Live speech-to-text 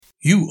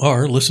You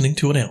are listening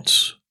to An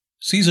Ounce.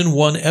 Season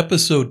 1,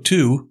 Episode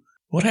 2,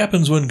 What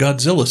Happens When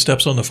Godzilla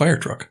Steps on the Fire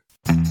Truck?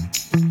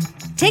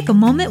 Take a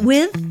moment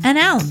with An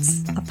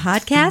Ounce, a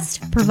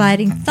podcast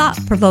providing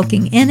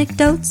thought-provoking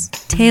anecdotes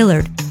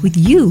tailored with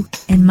you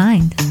in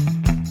mind.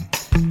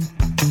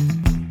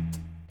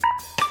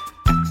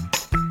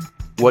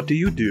 What do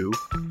you do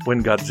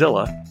when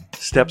Godzilla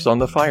steps on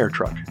the fire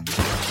truck?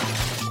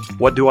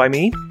 What do I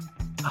mean?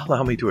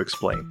 Allow me to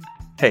explain.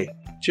 Hey,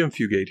 Jim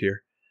Fugate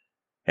here.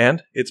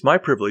 And it's my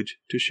privilege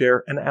to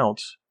share an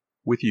ounce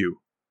with you.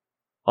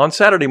 On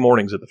Saturday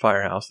mornings at the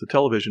firehouse, the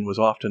television was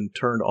often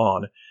turned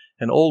on,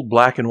 and old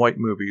black and white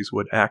movies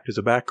would act as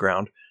a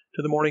background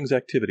to the morning's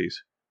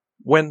activities,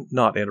 when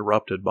not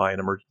interrupted by an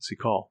emergency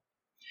call.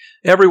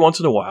 Every once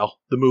in a while,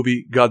 the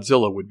movie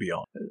Godzilla would be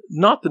on.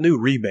 Not the new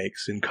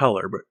remakes in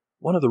color, but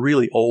one of the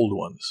really old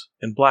ones,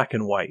 in black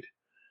and white,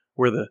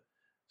 where the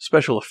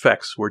special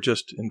effects were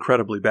just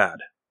incredibly bad.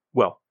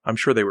 Well, I'm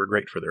sure they were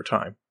great for their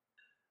time.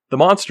 The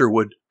monster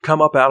would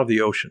come up out of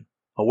the ocean,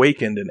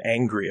 awakened and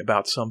angry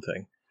about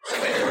something.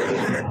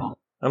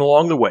 And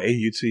along the way,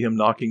 you'd see him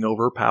knocking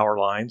over power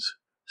lines,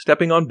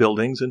 stepping on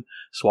buildings, and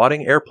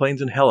swatting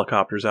airplanes and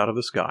helicopters out of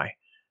the sky,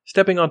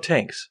 stepping on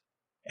tanks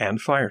and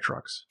fire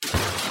trucks.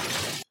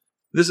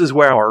 This is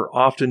where our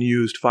often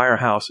used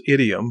firehouse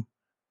idiom,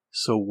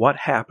 "So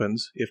what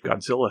happens if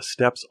Godzilla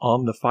steps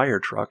on the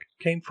fire truck?"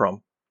 came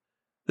from.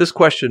 This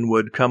question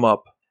would come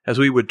up as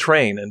we would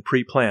train and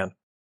pre-plan.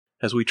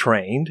 As we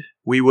trained,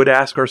 we would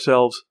ask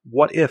ourselves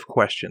what-if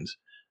questions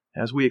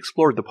as we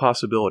explored the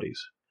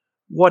possibilities.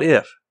 What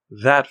if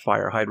that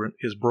fire hydrant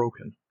is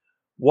broken?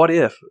 What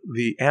if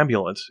the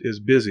ambulance is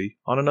busy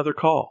on another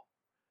call?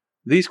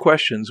 These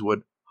questions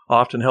would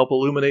often help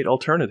illuminate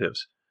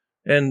alternatives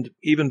and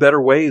even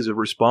better ways of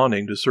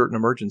responding to certain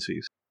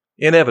emergencies.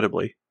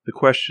 Inevitably, the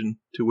question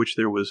to which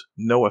there was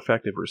no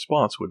effective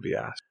response would be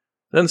asked.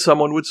 Then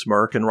someone would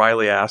smirk and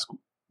wryly ask,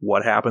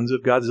 what happens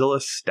if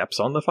Godzilla steps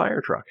on the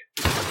fire truck?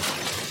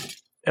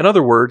 In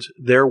other words,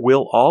 there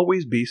will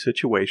always be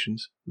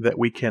situations that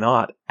we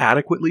cannot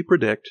adequately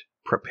predict,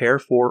 prepare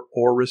for,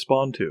 or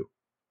respond to.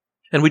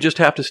 And we just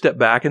have to step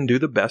back and do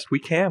the best we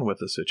can with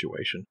the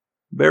situation.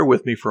 Bear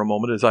with me for a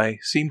moment as I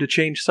seem to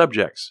change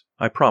subjects.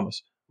 I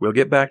promise. We'll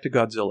get back to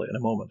Godzilla in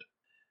a moment.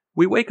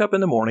 We wake up in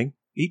the morning,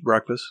 eat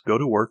breakfast, go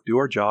to work, do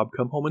our job,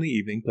 come home in the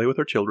evening, play with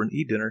our children,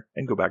 eat dinner,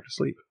 and go back to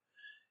sleep.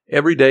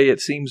 Every day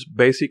it seems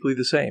basically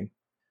the same.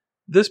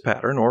 This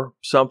pattern, or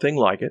something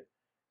like it,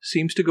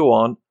 seems to go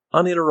on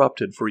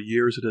uninterrupted for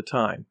years at a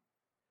time.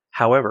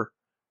 However,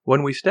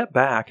 when we step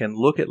back and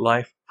look at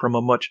life from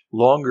a much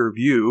longer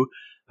view,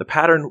 the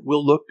pattern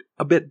will look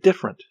a bit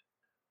different.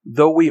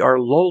 Though we are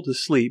lulled to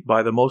sleep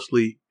by the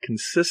mostly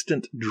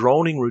consistent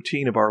droning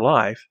routine of our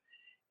life,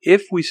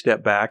 if we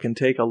step back and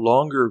take a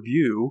longer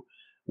view,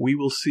 we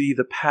will see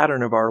the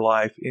pattern of our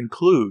life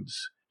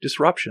includes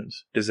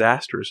disruptions,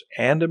 disasters,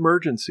 and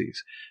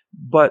emergencies.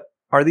 But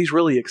are these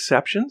really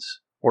exceptions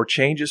or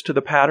changes to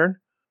the pattern?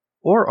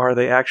 Or are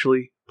they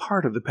actually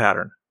part of the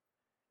pattern?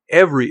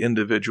 Every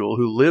individual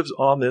who lives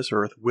on this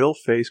earth will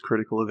face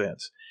critical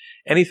events.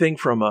 Anything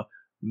from a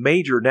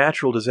major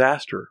natural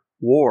disaster,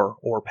 war,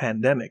 or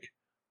pandemic,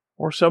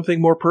 or something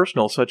more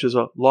personal such as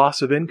a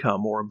loss of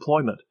income or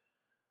employment,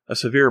 a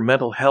severe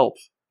mental health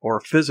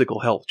or physical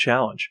health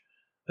challenge,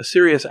 a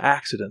serious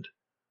accident,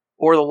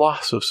 or the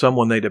loss of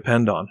someone they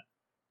depend on.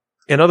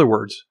 In other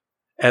words,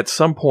 at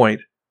some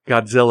point,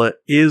 Godzilla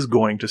is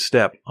going to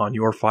step on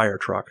your fire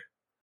truck.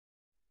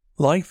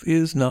 Life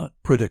is not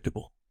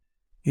predictable.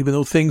 Even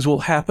though things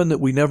will happen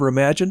that we never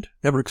imagined,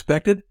 never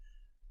expected,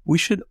 we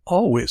should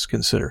always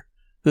consider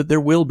that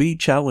there will be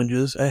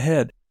challenges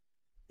ahead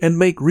and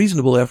make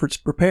reasonable efforts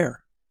to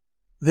prepare.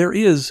 There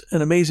is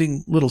an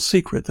amazing little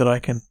secret that I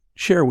can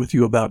share with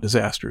you about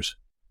disasters,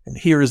 and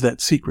here is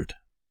that secret.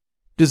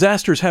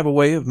 Disasters have a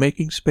way of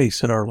making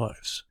space in our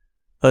lives.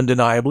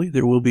 Undeniably,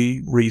 there will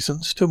be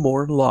reasons to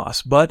mourn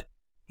loss, but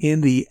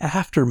in the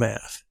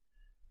aftermath,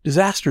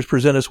 disasters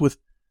present us with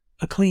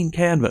a clean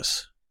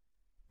canvas,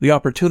 the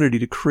opportunity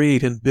to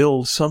create and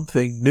build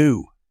something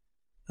new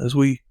as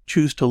we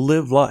choose to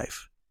live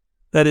life.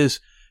 That is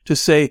to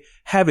say,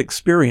 have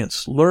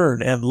experience,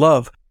 learn, and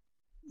love.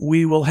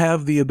 We will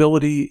have the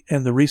ability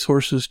and the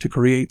resources to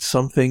create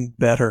something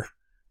better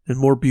and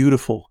more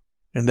beautiful,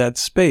 and that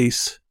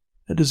space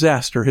a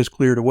disaster has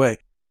cleared away.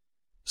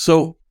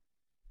 So,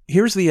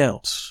 here's the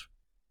ounce.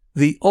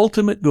 The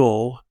ultimate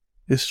goal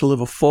is to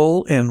live a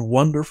full and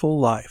wonderful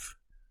life.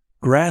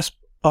 Grasp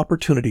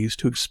opportunities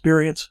to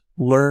experience,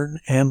 learn,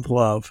 and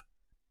love.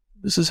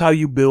 This is how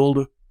you build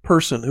a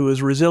person who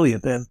is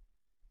resilient and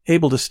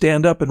able to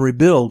stand up and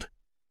rebuild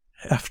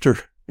after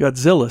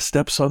Godzilla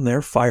steps on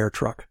their fire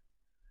truck.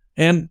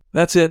 And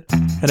that's it.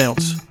 An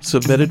ounce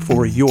submitted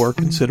for your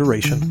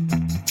consideration.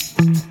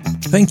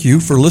 Thank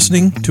you for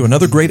listening to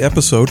another great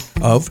episode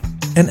of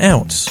An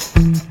Ounce.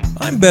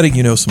 I'm betting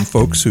you know some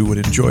folks who would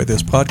enjoy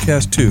this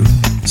podcast too.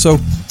 So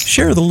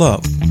share the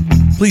love.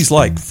 Please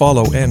like,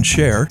 follow, and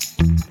share.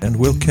 And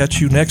we'll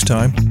catch you next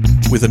time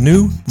with a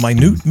new,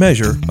 minute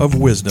measure of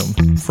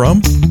wisdom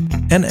from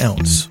an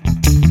ounce.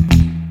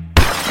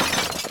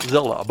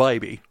 Zilla,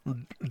 baby,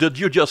 did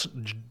you just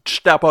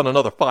step on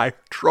another fire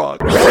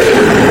truck?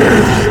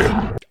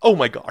 Oh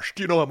my gosh,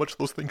 do you know how much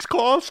those things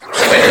cost?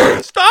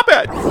 Stop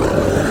it!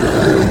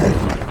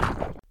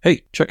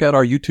 Hey, check out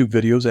our YouTube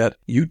videos at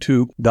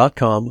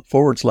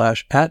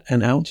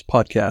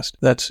youtube.com/@an-ounce-podcast.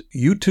 That's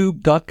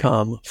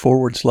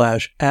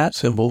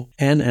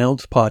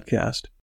youtube.com/@an-ounce-podcast.